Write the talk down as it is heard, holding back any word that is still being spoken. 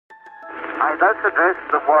I thus address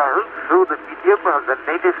the world through the medium of the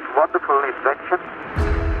latest wonderful invention,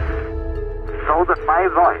 so that my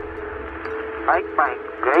voice, like my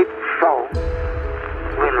great show,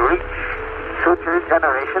 will reach future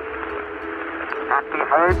generations and be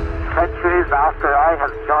heard centuries after I have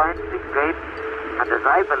joined the great and, as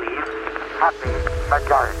I believe, happy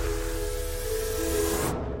majority.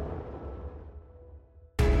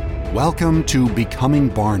 Welcome to Becoming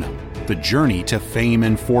Barnum, the journey to fame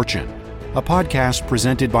and fortune, a podcast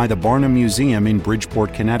presented by the Barnum Museum in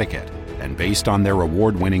Bridgeport, Connecticut, and based on their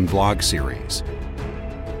award-winning blog series.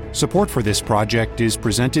 Support for this project is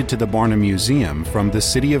presented to the Barnum Museum from the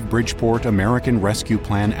City of Bridgeport American Rescue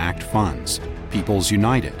Plan Act funds, People's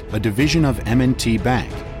United, a division of M&T Bank,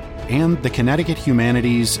 and the Connecticut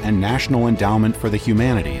Humanities and National Endowment for the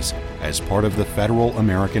Humanities as part of the Federal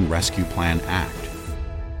American Rescue Plan Act.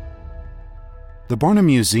 The Barnum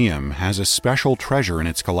Museum has a special treasure in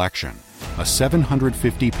its collection, a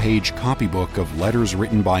 750-page copybook of letters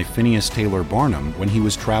written by Phineas Taylor Barnum when he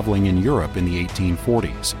was traveling in Europe in the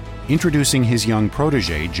 1840s, introducing his young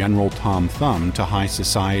protege, General Tom Thumb, to high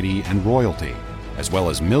society and royalty, as well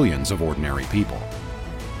as millions of ordinary people.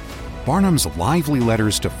 Barnum's lively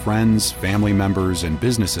letters to friends, family members, and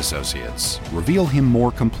business associates reveal him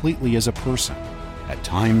more completely as a person, at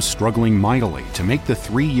times struggling mightily to make the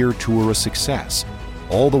 3-year tour a success,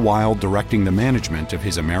 all the while directing the management of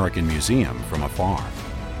his American Museum from afar.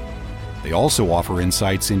 They also offer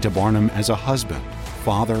insights into Barnum as a husband,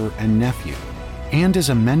 father, and nephew, and as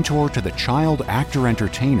a mentor to the child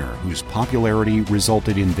actor-entertainer whose popularity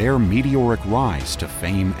resulted in their meteoric rise to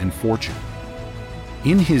fame and fortune.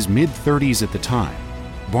 In his mid-30s at the time,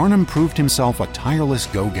 Barnum proved himself a tireless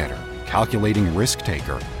go-getter, calculating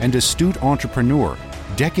risk-taker, and astute entrepreneur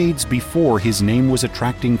decades before his name was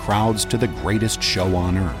attracting crowds to the greatest show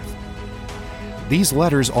on earth. These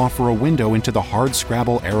letters offer a window into the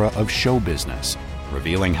hardscrabble era of show business,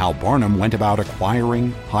 revealing how Barnum went about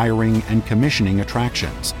acquiring, hiring, and commissioning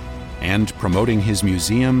attractions, and promoting his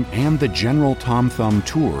museum and the General Tom Thumb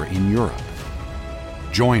tour in Europe.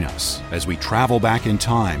 Join us as we travel back in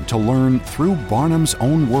time to learn through Barnum's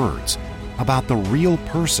own words about the real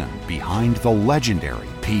person behind the legendary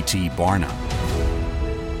P.T. Barnum.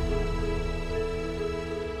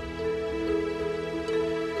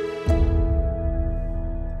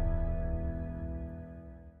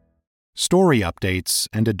 Story updates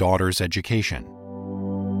and a daughter's education.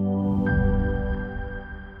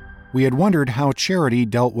 We had wondered how Charity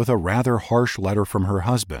dealt with a rather harsh letter from her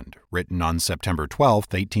husband, written on September 12,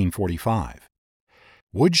 1845.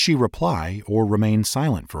 Would she reply or remain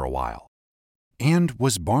silent for a while? And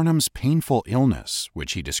was Barnum's painful illness,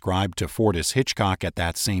 which he described to Fortis Hitchcock at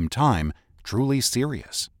that same time, truly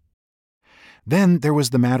serious? Then there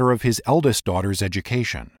was the matter of his eldest daughter's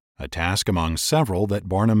education, a task among several that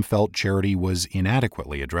Barnum felt Charity was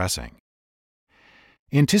inadequately addressing.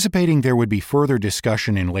 Anticipating there would be further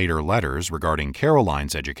discussion in later letters regarding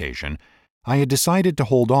Caroline's education, I had decided to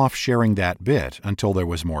hold off sharing that bit until there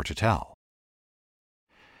was more to tell.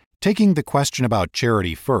 Taking the question about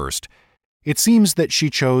Charity first, it seems that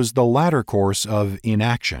she chose the latter course of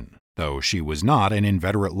inaction, though she was not an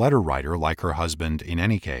inveterate letter writer like her husband in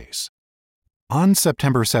any case. On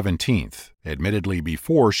September 17th, admittedly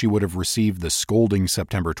before she would have received the scolding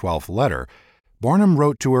September 12th letter, Barnum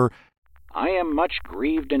wrote to her, "I am much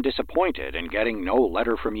grieved and disappointed in getting no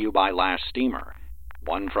letter from you by last steamer.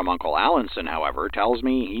 One from Uncle Allinson, however, tells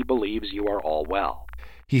me he believes you are all well."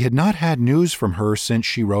 He had not had news from her since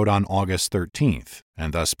she wrote on August 13th,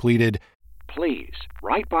 and thus pleaded, "Please,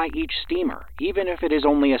 write by each steamer, even if it is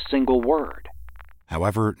only a single word."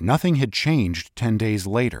 However, nothing had changed 10 days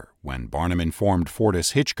later, when Barnum informed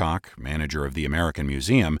Fortis Hitchcock, manager of the American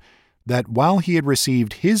Museum, that while he had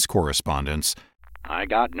received his correspondence, "I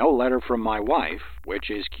got no letter from my wife, which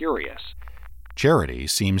is curious." Charity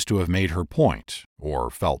seems to have made her point, or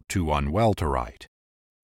felt too unwell to write.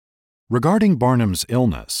 Regarding Barnum's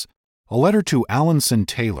illness, a letter to Allinson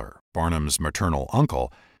Taylor, Barnum's maternal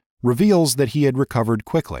uncle, reveals that he had recovered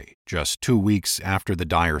quickly, just 2 weeks after the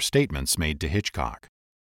dire statements made to Hitchcock.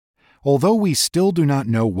 Although we still do not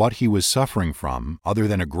know what he was suffering from, other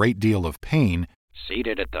than a great deal of pain,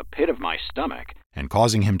 "Seated at the pit of my stomach," and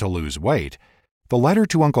causing him to lose weight, the letter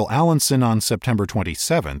to Uncle Allinson on September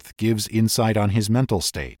 27th gives insight on his mental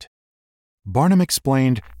state. Barnum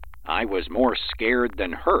explained, "I was more scared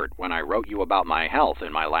than hurt when I wrote you about my health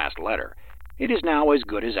in my last letter. It is now as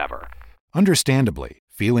good as ever." Understandably,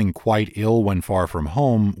 feeling quite ill when far from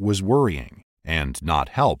home was worrying, and not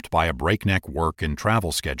helped by a breakneck work and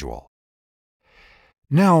travel schedule.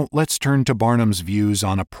 Now let's turn to Barnum's views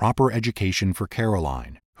on a proper education for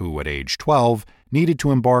Caroline, who at age 12 needed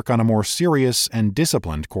to embark on a more serious and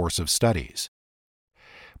disciplined course of studies.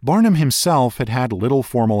 Barnum himself had had little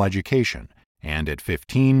formal education, and at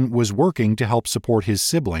 15 was working to help support his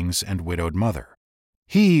siblings and widowed mother.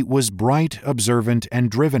 He was bright, observant, and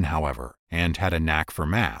driven, however, and had a knack for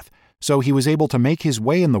math, so he was able to make his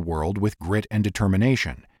way in the world with grit and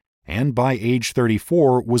determination, and by age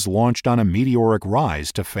 34 was launched on a meteoric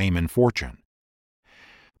rise to fame and fortune.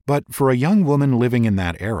 But for a young woman living in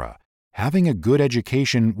that era, having a good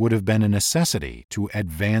education would have been a necessity to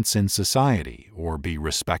advance in society or be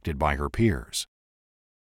respected by her peers.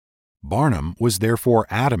 Barnum was therefore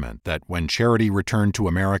adamant that when Charity returned to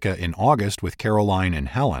America in August with Caroline and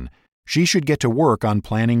Helen, she should get to work on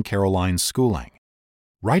planning Caroline's schooling.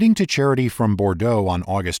 Writing to Charity from Bordeaux on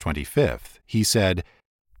August 25th, he said,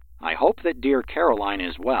 "I hope that dear Caroline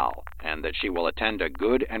is well, and that she will attend a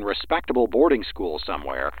good and respectable boarding school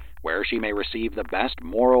somewhere where she may receive the best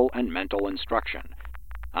moral and mental instruction.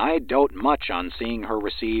 I dote much on seeing her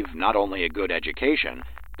receive not only a good education,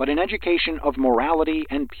 but an education of morality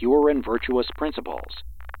and pure and virtuous principles.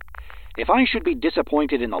 If I should be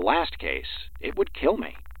disappointed in the last case, it would kill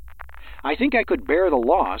me. I think I could bear the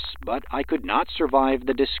loss, but I could not survive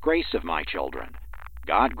the disgrace of my children.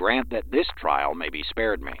 God grant that this trial may be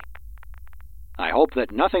spared me. I hope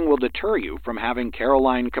that nothing will deter you from having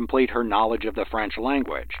Caroline complete her knowledge of the French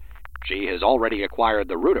language. She has already acquired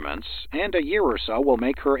the rudiments, and a year or so will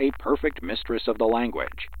make her a perfect mistress of the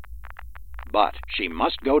language. But she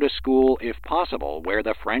must go to school, if possible, where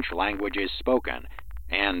the French language is spoken,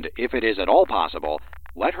 and, if it is at all possible,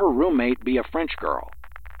 let her roommate be a French girl.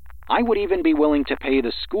 I would even be willing to pay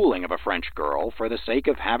the schooling of a French girl for the sake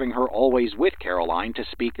of having her always with Caroline to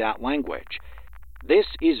speak that language. This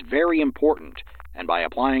is very important, and by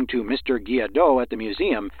applying to Mr. Guillaudot at the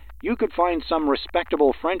museum, you could find some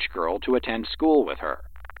respectable French girl to attend school with her."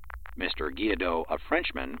 Mr. Guillaudot, a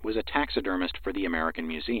Frenchman, was a taxidermist for the American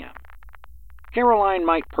Museum. Caroline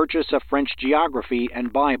might purchase a French geography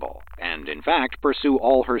and Bible, and in fact pursue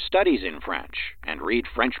all her studies in French, and read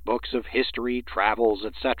French books of history, travels,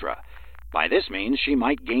 etc. By this means she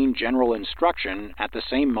might gain general instruction at the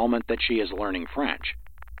same moment that she is learning French.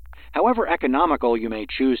 However economical you may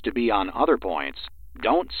choose to be on other points,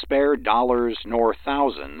 don't spare dollars nor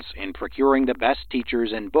thousands in procuring the best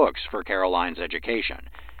teachers and books for Caroline's education.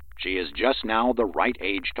 She is just now the right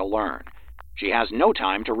age to learn. She has no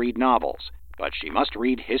time to read novels, but she must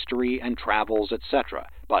read history and travels, etc.,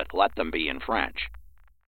 but let them be in French.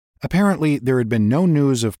 Apparently, there had been no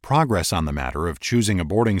news of progress on the matter of choosing a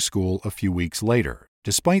boarding school a few weeks later,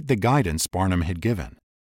 despite the guidance Barnum had given.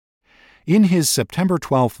 In his September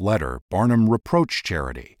 12th letter, Barnum reproached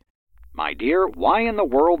Charity. "My dear, why in the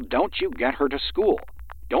world don't you get her to school?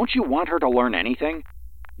 Don't you want her to learn anything?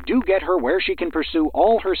 Do get her where she can pursue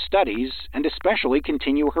all her studies and especially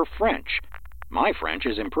continue her French. My French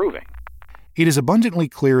is improving." It is abundantly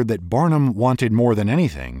clear that Barnum wanted more than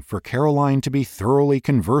anything for Caroline to be thoroughly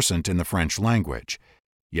conversant in the French language.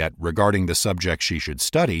 Yet regarding the subject she should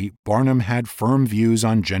study, Barnum had firm views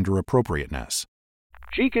on gender appropriateness.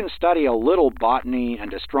 "She can study a little botany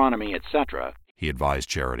and astronomy, etc.," he advised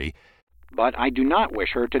Charity, "but I do not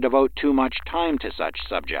wish her to devote too much time to such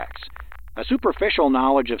subjects. A superficial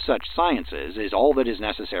knowledge of such sciences is all that is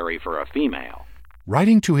necessary for a female."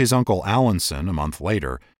 Writing to his uncle Allinson a month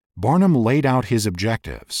later, Barnum laid out his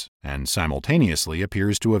objectives and simultaneously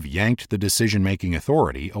appears to have yanked the decision-making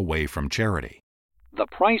authority away from Charity. "The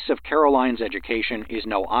price of Caroline's education is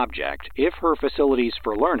no object if her facilities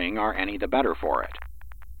for learning are any the better for it.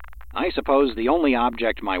 I suppose the only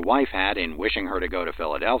object my wife had in wishing her to go to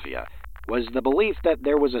Philadelphia was the belief that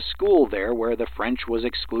there was a school there where the French was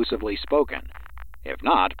exclusively spoken. If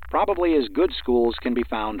not, probably as good schools can be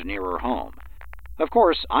found nearer home. Of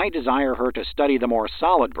course, I desire her to study the more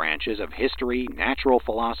solid branches of history, natural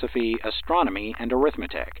philosophy, astronomy, and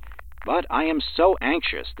arithmetic. But I am so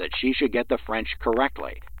anxious that she should get the French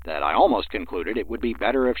correctly that I almost concluded it would be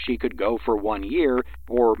better if she could go for 1 year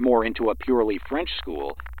or more into a purely French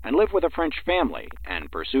school and live with a French family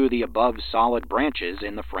and pursue the above solid branches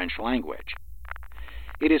in the French language.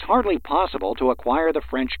 It is hardly possible to acquire the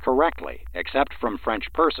French correctly, except from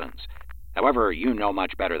French persons. However, you know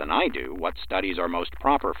much better than I do what studies are most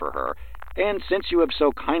proper for her, and since you have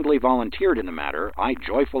so kindly volunteered in the matter, I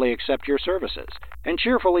joyfully accept your services, and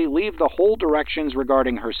cheerfully leave the whole directions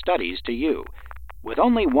regarding her studies to you, with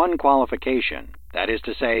only one qualification, that is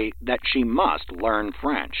to say, that she must learn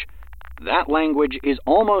French. That language is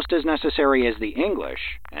almost as necessary as the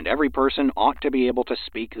English, and every person ought to be able to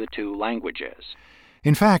speak the two languages."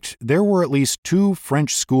 In fact, there were at least 2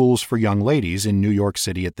 French schools for young ladies in New York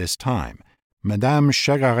City at this time, Madame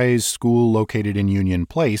Chegaret's school located in Union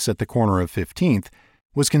Place at the corner of 15th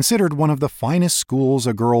was considered one of the finest schools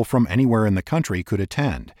a girl from anywhere in the country could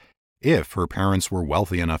attend, if her parents were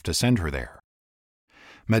wealthy enough to send her there.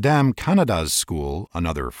 Madame Canada's school,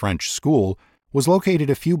 another French school, was located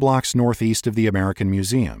a few blocks northeast of the American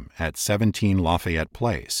Museum at 17 Lafayette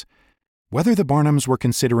Place. Whether the Barnums were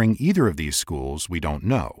considering either of these schools, we don't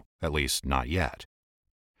know, at least not yet.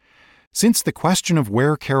 Since the question of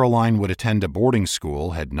where Caroline would attend a boarding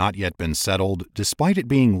school had not yet been settled, despite it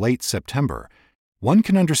being late September, one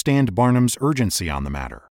can understand Barnum's urgency on the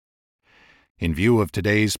matter. In view of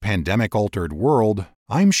today's pandemic-altered world,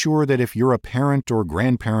 I'm sure that if you're a parent or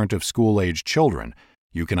grandparent of school-aged children,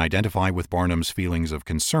 you can identify with Barnum's feelings of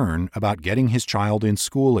concern about getting his child in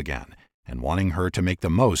school again and wanting her to make the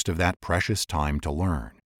most of that precious time to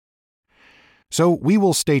learn. So we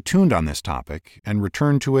will stay tuned on this topic and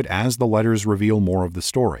return to it as the letters reveal more of the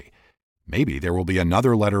story. Maybe there will be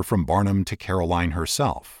another letter from Barnum to Caroline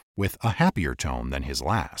herself, with a happier tone than his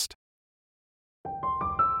last.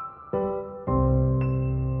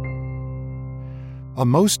 A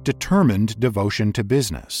most determined devotion to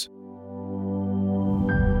business.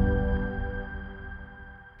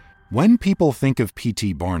 When people think of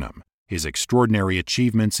P.T. Barnum, his extraordinary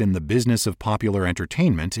achievements in the business of popular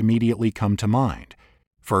entertainment immediately come to mind.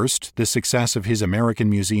 First, the success of his American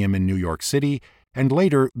Museum in New York City, and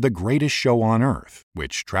later, The Greatest Show on Earth,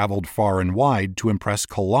 which traveled far and wide to impress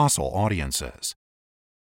colossal audiences.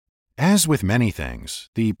 As with many things,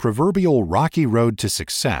 the proverbial rocky road to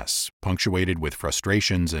success, punctuated with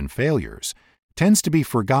frustrations and failures, tends to be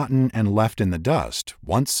forgotten and left in the dust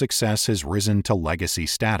once success has risen to legacy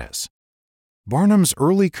status. Barnum's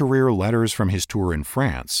early career letters from his tour in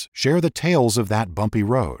France share the tales of that bumpy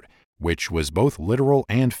road, which was both literal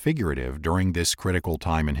and figurative during this critical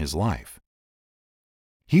time in his life.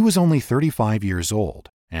 He was only 35 years old,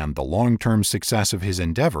 and the long-term success of his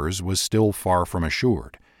endeavors was still far from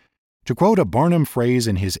assured. To quote a Barnum phrase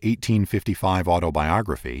in his 1855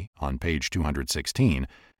 autobiography, on page 216,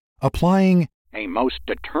 applying a most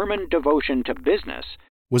determined devotion to business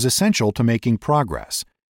was essential to making progress,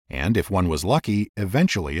 and if one was lucky,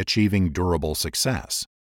 eventually achieving durable success.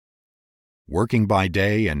 Working by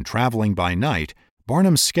day and traveling by night,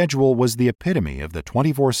 Barnum's schedule was the epitome of the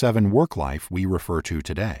 24/7 work life we refer to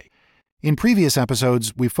today. In previous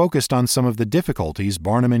episodes, we focused on some of the difficulties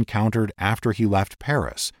Barnum encountered after he left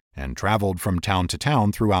Paris and traveled from town to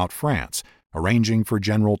town throughout France, arranging for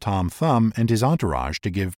General Tom Thumb and his entourage to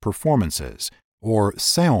give performances, or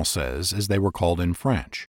séances as they were called in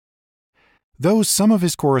French. Though some of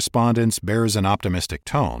his correspondence bears an optimistic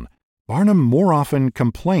tone, Barnum more often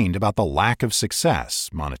complained about the lack of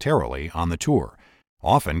success, monetarily, on the tour,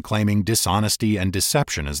 often claiming dishonesty and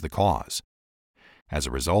deception as the cause. As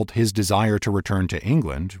a result, his desire to return to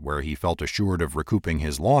England, where he felt assured of recouping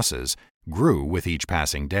his losses, grew with each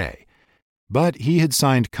passing day. But he had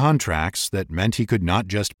signed contracts that meant he could not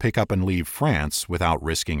just pick up and leave France without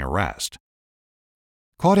risking arrest.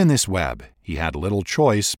 Caught in this web, he had little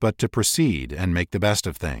choice but to proceed and make the best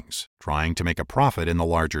of things, trying to make a profit in the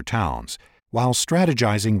larger towns, while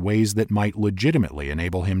strategizing ways that might legitimately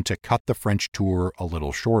enable him to cut the French tour a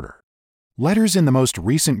little shorter. Letters in the most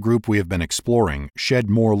recent group we have been exploring shed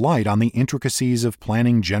more light on the intricacies of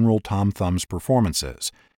planning General Tom Thumb's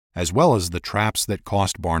performances, as well as the traps that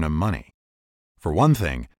cost Barnum money. For one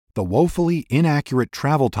thing, the woefully inaccurate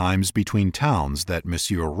travel times between towns that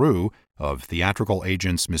Monsieur Roux, of theatrical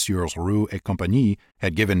agents Messieurs Roux et Compagnie,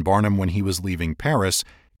 had given Barnum when he was leaving Paris,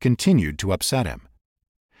 continued to upset him.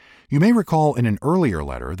 You may recall in an earlier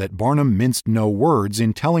letter that Barnum minced no words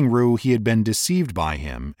in telling Roux he had been deceived by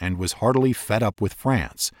him and was heartily fed up with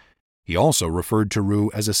France. He also referred to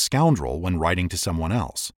Roux as a scoundrel when writing to someone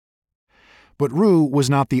else. But Roux was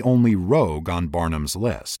not the only rogue on Barnum's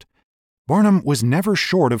list. Barnum was never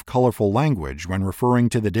short of colorful language when referring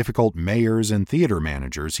to the difficult mayors and theater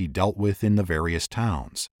managers he dealt with in the various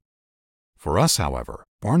towns. For us, however,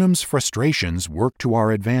 Barnum's frustrations worked to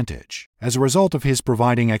our advantage, as a result of his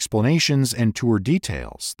providing explanations and tour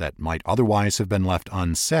details that might otherwise have been left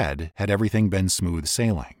unsaid had everything been smooth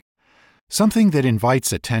sailing. Something that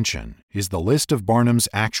invites attention is the list of Barnum's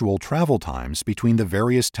actual travel times between the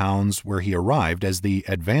various towns where he arrived as the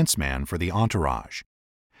advance man for the entourage.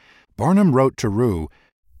 Barnum wrote to Roux,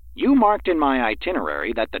 "You marked in my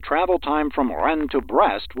itinerary that the travel time from Rennes to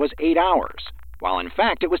Brest was 8 hours, while in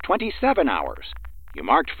fact it was 27 hours. You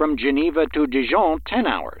marked from Geneva to Dijon 10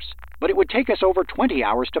 hours, but it would take us over 20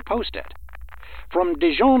 hours to post it. From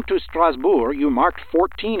Dijon to Strasbourg you marked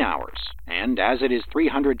 14 hours, and as it is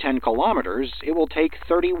 310 kilometers, it will take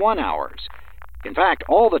 31 hours. In fact,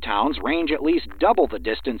 all the towns range at least double the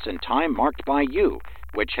distance and time marked by you,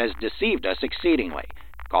 which has deceived us exceedingly,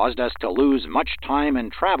 caused us to lose much time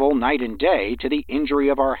and travel night and day to the injury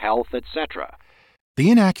of our health, etc. The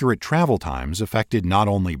inaccurate travel times affected not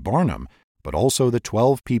only Barnum, but also the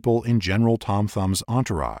 12 people in General Tom Thumb's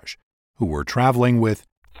entourage, who were traveling with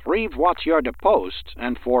 3 voitures de poste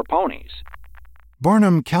and 4 ponies.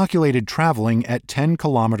 Barnum calculated traveling at 10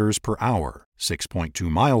 kilometers per hour, 6.2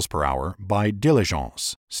 miles per hour, by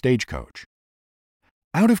diligence, stagecoach.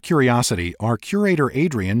 Out of curiosity, our curator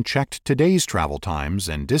Adrian checked today's travel times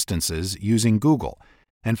and distances using Google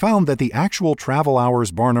and found that the actual travel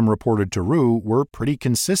hours Barnum reported to Roux were pretty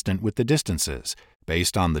consistent with the distances,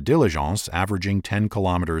 based on the diligence averaging 10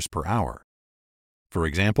 kilometers per hour. For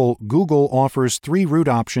example, Google offers 3 route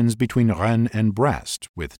options between Rennes and Brest,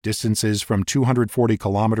 with distances from 240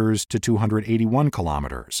 kilometers to 281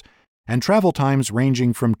 kilometers, and travel times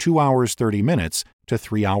ranging from 2 hours 30 minutes to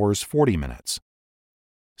 3 hours 40 minutes.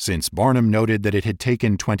 Since Barnum noted that it had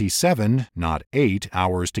taken 27, not 8,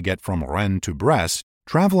 hours to get from Rennes to Brest,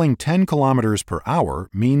 traveling 10 kilometers per hour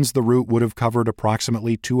means the route would have covered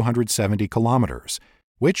approximately 270 kilometers,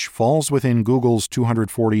 which falls within Google's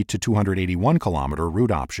 240 to 281 kilometer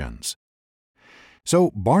route options.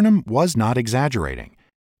 So Barnum was not exaggerating.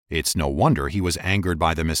 It's no wonder he was angered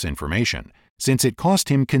by the misinformation, since it cost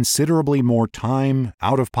him considerably more time,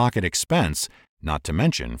 out-of-pocket expense, not to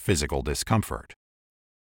mention physical discomfort.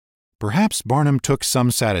 Perhaps Barnum took some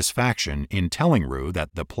satisfaction in telling Roux that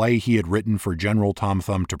the play he had written for General Tom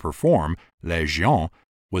Thumb to perform, Les Géants,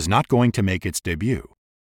 was not going to make its debut.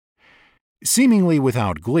 Seemingly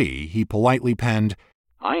without glee, he politely penned,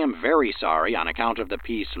 I am very sorry on account of the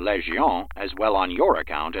piece Les Géants, as well on your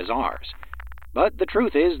account as ours. But the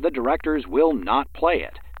truth is the directors will not play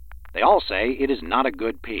it. They all say it is not a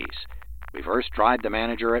good piece. We first tried the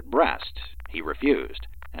manager at Brest. He refused,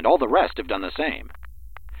 and all the rest have done the same.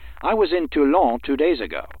 I was in Toulon 2 days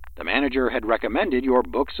ago. The manager had recommended your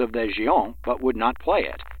books of Les Géants, but would not play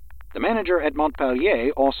it. The manager at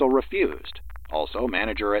Montpellier also refused. Also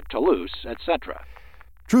manager at Toulouse, etc.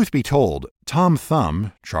 Truth be told, Tom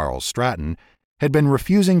Thumb, Charles Stratton, had been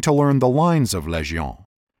refusing to learn the lines of Les Géants.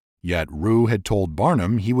 Yet Roux had told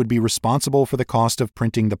Barnum he would be responsible for the cost of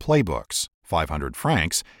printing the playbooks, 500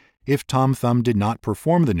 francs, if Tom Thumb did not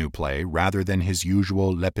perform the new play rather than his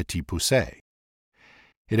usual Le Petit Poucet.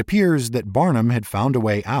 It appears that Barnum had found a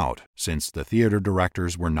way out, since the theater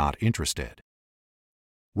directors were not interested.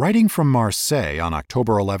 Writing from Marseille on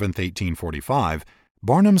October 11, 1845,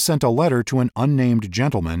 Barnum sent a letter to an unnamed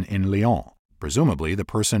gentleman in Lyon, presumably the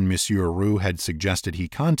person Monsieur Roux had suggested he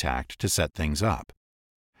contact to set things up.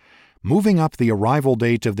 Moving up the arrival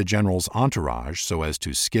date of the general's entourage so as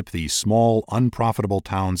to skip the small, unprofitable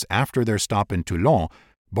towns after their stop in Toulon,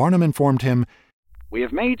 Barnum informed him, We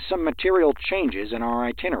have made some material changes in our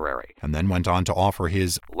itinerary, and then went on to offer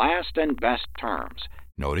his last and best terms,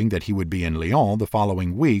 noting that he would be in Lyon the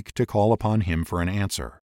following week to call upon him for an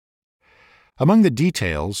answer. Among the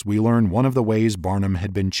details, we learn one of the ways Barnum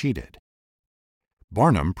had been cheated.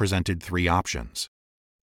 Barnum presented 3 options.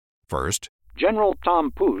 First, General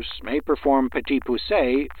Tom Pouce may perform Petit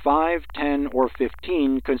Poucet 5, 10, or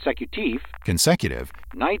 15 consecutive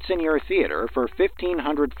nights in your theater for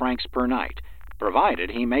 1,500 francs per night, provided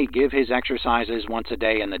he may give his exercises once a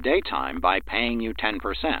day in the daytime by paying you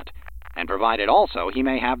 10%. And provided also he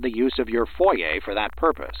may have the use of your foyer for that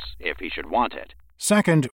purpose, if he should want it.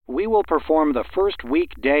 Second, we will perform the first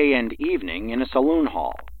week, day, and evening in a saloon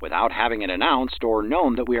hall, without having it announced or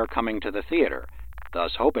known that we are coming to the theater,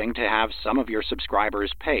 thus hoping to have some of your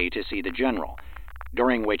subscribers pay to see the general,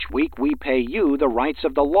 during which week we pay you the rights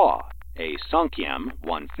of the law, a cinquième,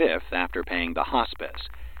 1/5, after paying the hospice,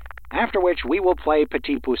 after which we will play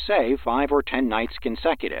Petit Poucet 5 or 10 nights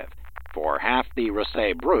consecutive, for half the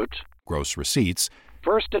recette brute, gross receipts,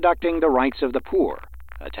 first deducting the rights of the poor,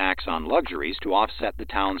 a tax on luxuries to offset the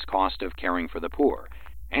town's cost of caring for the poor,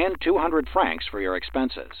 and 200 francs for your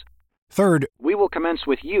expenses. Third, we will commence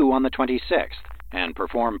with you on the 26th, and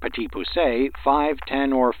perform Petit Poucet 5,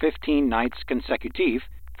 10, or 15 nights consecutive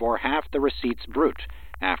for half the receipts brute,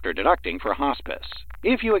 after deducting for hospice.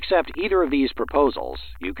 If you accept either of these proposals,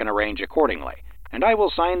 you can arrange accordingly, and I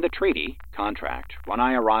will sign the treaty, contract, when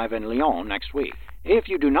I arrive in Lyon next week. If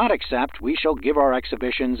you do not accept, we shall give our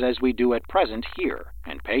exhibitions as we do at present here,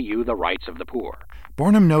 and pay you the rights of the poor.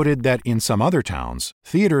 Barnum noted that in some other towns,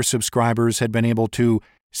 theater subscribers had been able to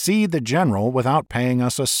see the general without paying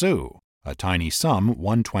us a sou, a tiny sum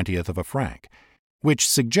 1/20th of a franc, which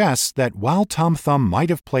suggests that while Tom Thumb might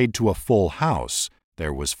have played to a full house,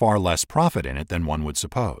 there was far less profit in it than one would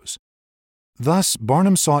suppose. Thus,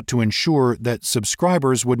 Barnum sought to ensure that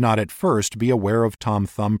subscribers would not at first be aware of Tom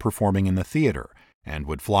Thumb performing in the theater and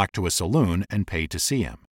would flock to a saloon and pay to see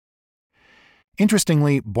him.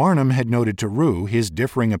 Interestingly, Barnum had noted to Rue his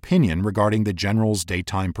differing opinion regarding the General's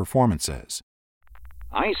daytime performances.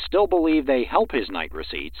 I still believe they help his night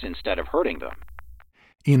receipts instead of hurting them.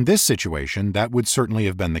 In this situation, that would certainly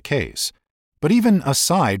have been the case. But even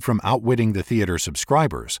aside from outwitting the theater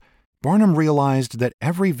subscribers, Barnum realized that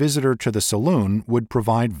every visitor to the saloon would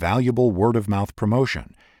provide valuable word-of-mouth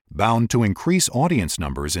promotion, bound to increase audience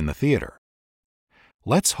numbers in the theater.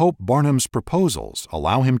 Let's hope Barnum's proposals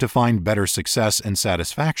allow him to find better success and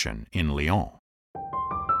satisfaction in Lyon.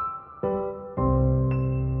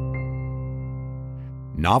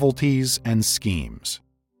 Novelties and schemes.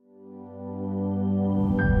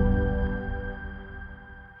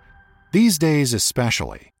 These days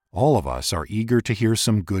especially, all of us are eager to hear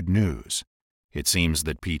some good news. It seems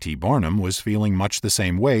that P.T. Barnum was feeling much the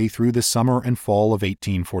same way through the summer and fall of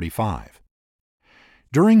 1845.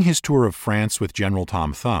 During his tour of France with General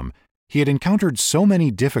Tom Thumb, he had encountered so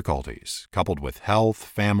many difficulties, coupled with health,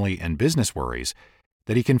 family, and business worries,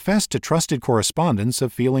 that he confessed to trusted correspondents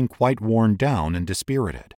of feeling quite worn down and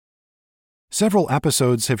dispirited. Several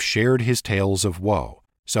episodes have shared his tales of woe,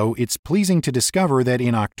 so it's pleasing to discover that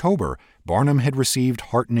in October, Barnum had received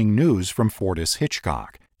heartening news from Fortis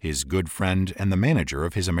Hitchcock, his good friend and the manager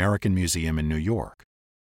of his American Museum in New York.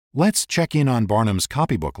 Let's check in on Barnum's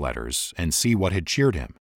copybook letters and see what had cheered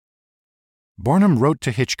him. Barnum wrote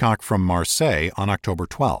to Hitchcock from Marseille on October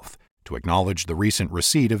 12th to acknowledge the recent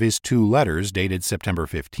receipt of his 2 letters dated September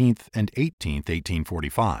 15th and 18th,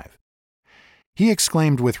 1845. He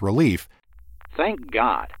exclaimed with relief, "Thank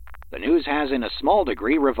God! The news has in a small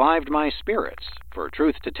degree revived my spirits. For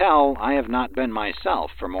truth to tell, I have not been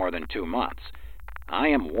myself for more than 2 months. I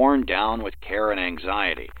am worn down with care and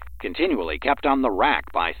anxiety, continually kept on the rack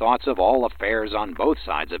by thoughts of all affairs on both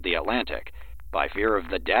sides of the Atlantic, by fear of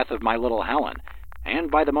the death of my little Helen, and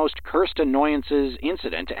by the most cursed annoyances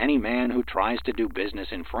incident to any man who tries to do business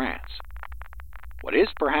in France. What is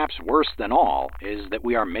perhaps worse than all is that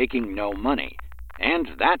we are making no money, and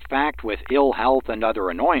that fact with ill health and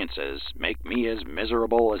other annoyances make me as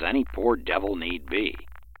miserable as any poor devil need be."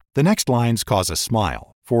 The next lines cause a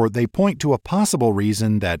smile, for they point to a possible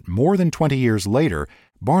reason that more than 20 years later,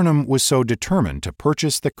 Barnum was so determined to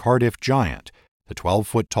purchase the Cardiff Giant, the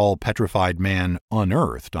 12-foot-tall petrified man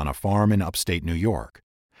unearthed on a farm in upstate New York.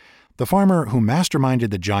 The farmer who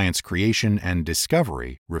masterminded the giant's creation and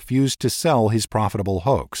discovery refused to sell his profitable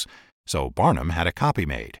hoax, so Barnum had a copy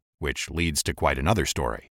made, which leads to quite another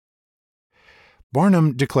story.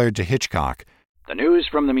 Barnum declared to Hitchcock, "The news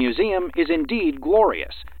from the museum is indeed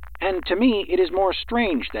glorious, and to me it is more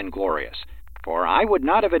strange than glorious, for I would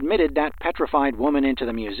not have admitted that petrified woman into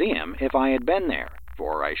the museum if I had been there,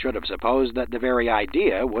 for I should have supposed that the very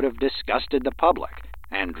idea would have disgusted the public,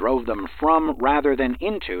 and drove them from rather than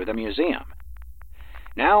into the museum.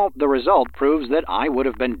 Now the result proves that I would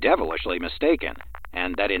have been devilishly mistaken,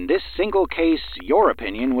 and that in this single case your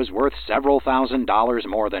opinion was worth several $1,000s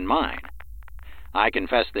more than mine. I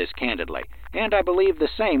confess this candidly, and I believe the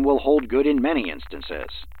same will hold good in many instances.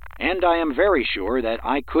 And I am very sure that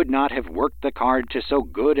I could not have worked the card to so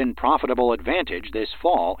good and profitable advantage this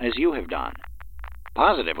fall as you have done.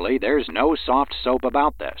 Positively, there's no soft soap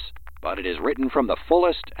about this, but it is written from the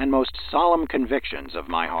fullest and most solemn convictions of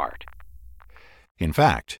my heart." In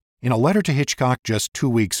fact, in a letter to Hitchcock just 2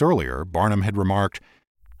 weeks earlier, Barnum had remarked,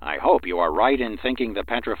 "I hope you are right in thinking the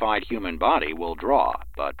petrified human body will draw,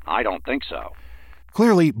 but I don't think so."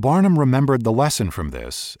 Clearly, Barnum remembered the lesson from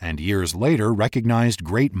this, and years later recognized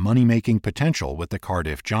great money-making potential with the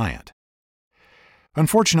Cardiff Giant.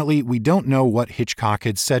 Unfortunately, we don't know what Hitchcock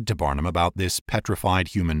had said to Barnum about this petrified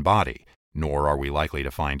human body, nor are we likely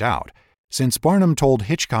to find out, since Barnum told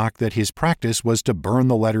Hitchcock that his practice was to burn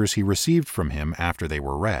the letters he received from him after they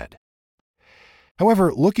were read.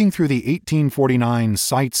 However, looking through the 1849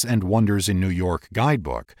 Sights and Wonders in New York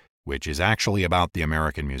guidebook, which is actually about the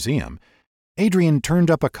American Museum, Adrian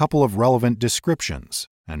turned up a couple of relevant descriptions,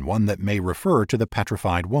 and one that may refer to the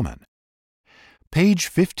petrified woman. Page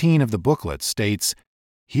 15 of the booklet states,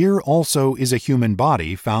 "Here also is a human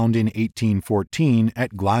body found in 1814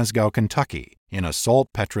 at Glasgow, Kentucky, in a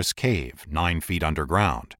saltpetrous cave 9 feet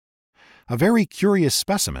underground. A very curious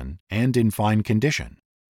specimen and in fine condition."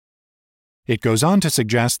 It goes on to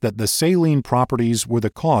suggest that the saline properties were the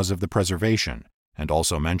cause of the preservation, and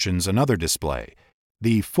also mentions another display,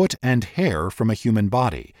 the foot and hair from a human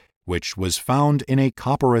body, which was found in a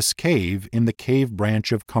copperous cave in the cave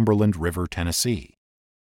branch of Cumberland River, Tennessee.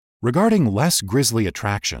 Regarding less grisly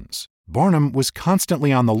attractions, Barnum was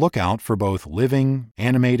constantly on the lookout for both living,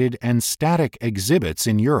 animated, and static exhibits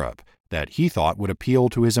in Europe that he thought would appeal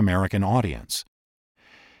to his American audience.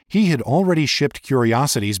 He had already shipped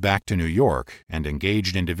curiosities back to New York and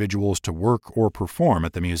engaged individuals to work or perform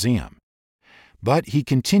at the museum. But he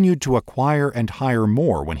continued to acquire and hire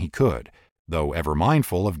more when he could, though ever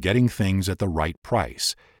mindful of getting things at the right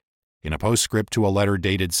price. In a postscript to a letter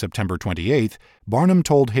dated September 28th, Barnum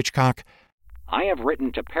told Hitchcock, "I have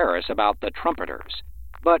written to Paris about the trumpeters,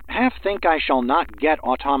 but half think I shall not get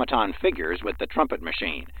automaton figures with the trumpet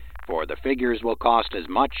machine, for the figures will cost as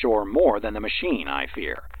much or more than the machine, I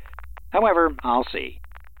fear. However, I'll see."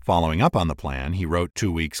 Following up on the plan, he wrote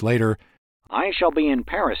 2 weeks later, "I shall be in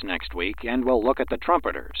Paris next week and will look at the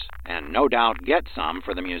trumpeters, and no doubt get some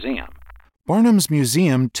for the museum." Barnum's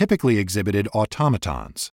museum typically exhibited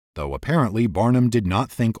automatons, though apparently Barnum did not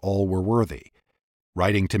think all were worthy.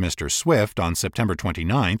 Writing to Mr. Swift on September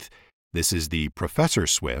 29th, this is the Professor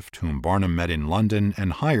Swift whom Barnum met in London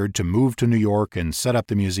and hired to move to New York and set up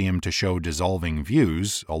the museum to show dissolving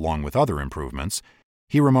views, along with other improvements,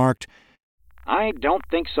 he remarked, "I don't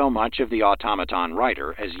think so much of the automaton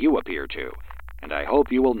writer as you appear to, and I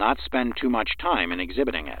hope you will not spend too much time in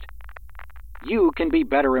exhibiting it. You can be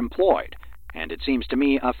better employed, and it seems to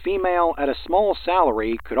me a female at a small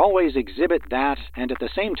salary could always exhibit that and at the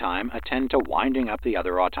same time attend to winding up the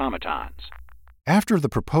other automatons." After the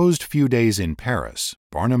proposed few days in Paris,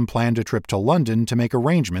 Barnum planned a trip to London to make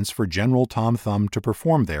arrangements for General Tom Thumb to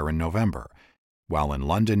perform there in November. While in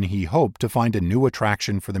London, he hoped to find a new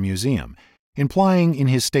attraction for the museum, implying in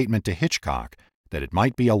his statement to Hitchcock that it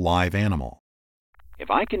might be a live animal.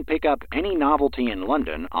 "If I can pick up any novelty in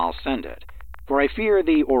London, I'll send it, for I fear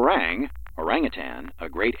the orangutan, a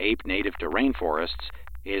great ape native to rainforests,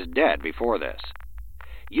 is dead before this.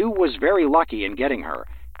 You was very lucky in getting her.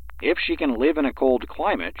 If she can live in a cold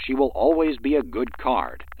climate, she will always be a good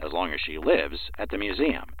card, as long as she lives at the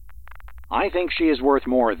museum. I think she is worth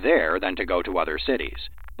more there than to go to other cities,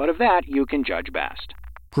 but of that you can judge best."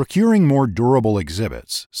 Procuring more durable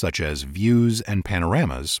exhibits, such as views and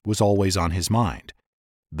panoramas, was always on his mind.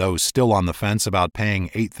 Though still on the fence about paying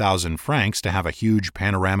 8,000 francs to have a huge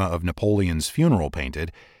panorama of Napoleon's funeral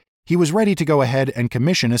painted, he was ready to go ahead and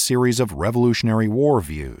commission a series of Revolutionary War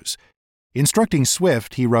views. Instructing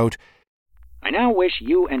Swift, he wrote, "I now wish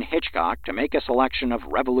you and Hitchcock to make a selection of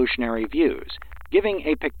Revolutionary views, giving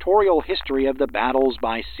a pictorial history of the battles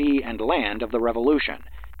by sea and land of the Revolution,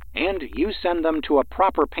 and you send them to a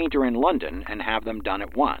proper painter in London and have them done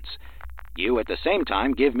at once. You at the same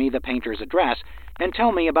time give me the painter's address and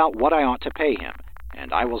tell me about what I ought to pay him,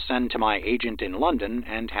 and I will send to my agent in London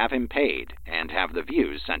and have him paid, and have the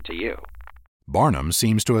views sent to you." Barnum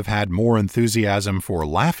seems to have had more enthusiasm for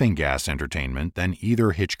laughing gas entertainment than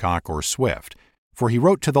either Hitchcock or Swift, for he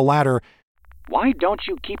wrote to the latter, "Why don't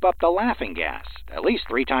you keep up the laughing gas, at least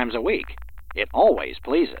 3 times a week? It always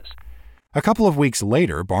pleases." A couple of weeks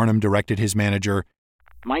later, Barnum directed his manager,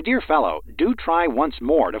 "My dear fellow, do try once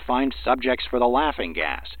more to find subjects for the laughing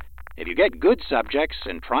gas. If you get good subjects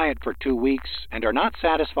and try it for 2 weeks and are not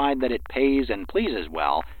satisfied that it pays and pleases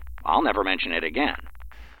well, I'll never mention it again."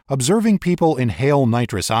 Observing people inhale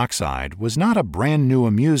nitrous oxide was not a brand new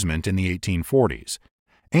amusement in the 1840s,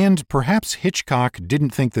 and perhaps Hitchcock didn't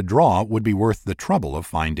think the draw would be worth the trouble of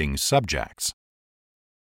finding subjects.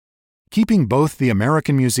 Keeping both the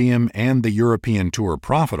American Museum and the European tour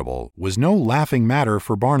profitable was no laughing matter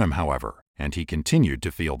for Barnum, however, and he continued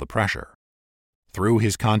to feel the pressure. Through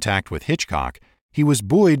his contact with Hitchcock, he was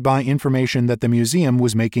buoyed by information that the museum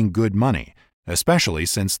was making good money, especially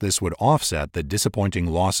since this would offset the disappointing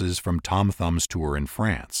losses from Tom Thumb's tour in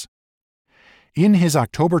France. In his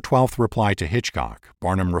October 12th reply to Hitchcock,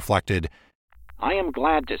 Barnum reflected, "I am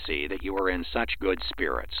glad to see that you are in such good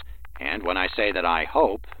spirits, and when I say that I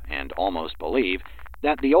hope, and almost believe,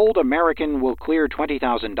 that the old American will clear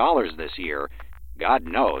 $20,000 this year, God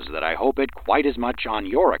knows that I hope it quite as much on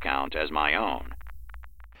your account as my own."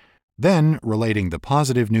 Then, relating the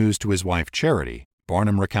positive news to his wife Charity,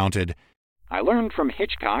 Barnum recounted, "I learned from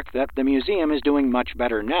Hitchcock that the museum is doing much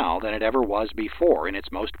better now than it ever was before in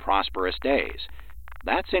its most prosperous days.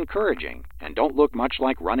 That's encouraging, and don't look much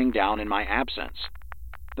like running down in my absence.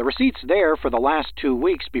 The receipts there for the last 2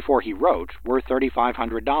 weeks before he wrote were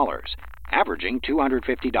 $3,500, averaging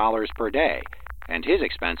 $250 per day, and his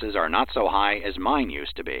expenses are not so high as mine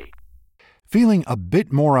used to be." Feeling a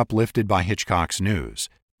bit more uplifted by Hitchcock's news,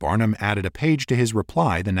 Barnum added a page to his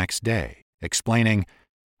reply the next day, explaining,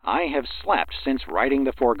 "I have slept since writing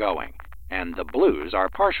the foregoing, and the blues are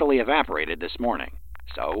partially evaporated this morning,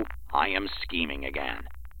 so I am scheming again."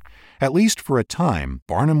 At least for a time,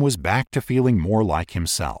 Barnum was back to feeling more like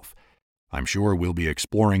himself. I'm sure we'll be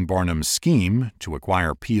exploring Barnum's scheme to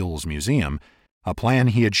acquire Peale's museum, a plan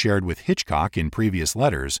he had shared with Hitchcock in previous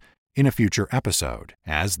letters, in a future episode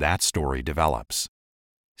as that story develops.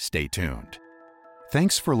 Stay tuned.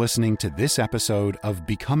 Thanks for listening to this episode of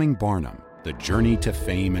Becoming Barnum, The Journey to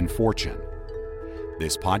Fame and Fortune.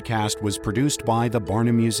 This podcast was produced by the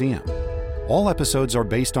Barnum Museum. All episodes are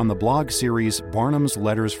based on the blog series Barnum's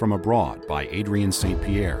Letters from Abroad by Adrian St.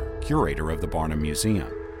 Pierre, curator of the Barnum Museum.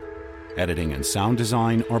 Editing and sound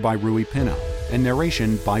design are by Rui Pino, and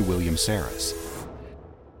narration by William Saris.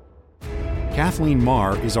 Kathleen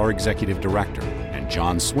Marr is our executive director, and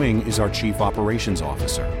John Swing is our chief operations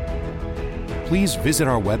officer. Please visit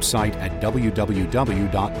our website at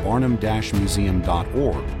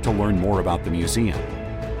www.barnum-museum.org to learn more about the museum.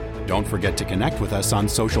 Don't forget to connect with us on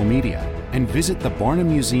social media and visit the Barnum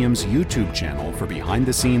Museum's YouTube channel for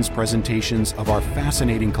behind-the-scenes presentations of our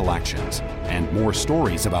fascinating collections and more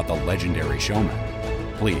stories about the legendary showman.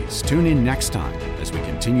 Please tune in next time as we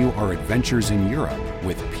continue our adventures in Europe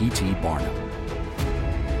with P.T. Barnum.